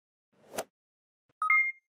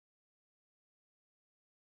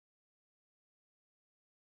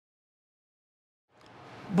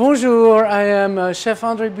Bonjour, I am Chef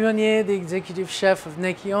André Burnier, the executive chef of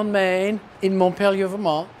NECI on Main in Montpellier,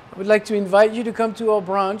 Vermont. I would like to invite you to come to our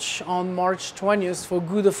brunch on March 20th for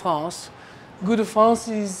Goût de France. Goût de France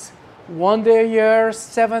is one day a year,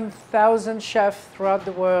 7,000 chefs throughout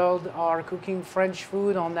the world are cooking French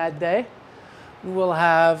food on that day. We will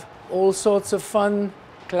have all sorts of fun,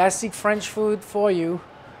 classic French food for you.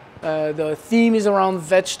 The theme is around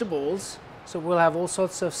vegetables. So we'll have all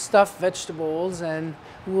sorts of stuffed vegetables, and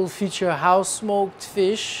we will feature house-smoked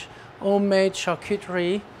fish, homemade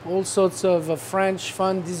charcuterie, all sorts of French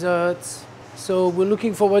fun desserts. So we're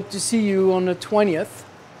looking forward to see you on the 20th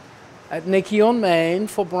at NECI on Main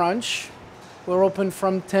for brunch. We're open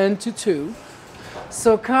from 10 to 2.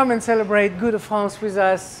 So come and celebrate Goût de France with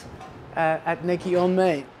us at NECI on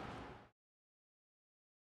Main.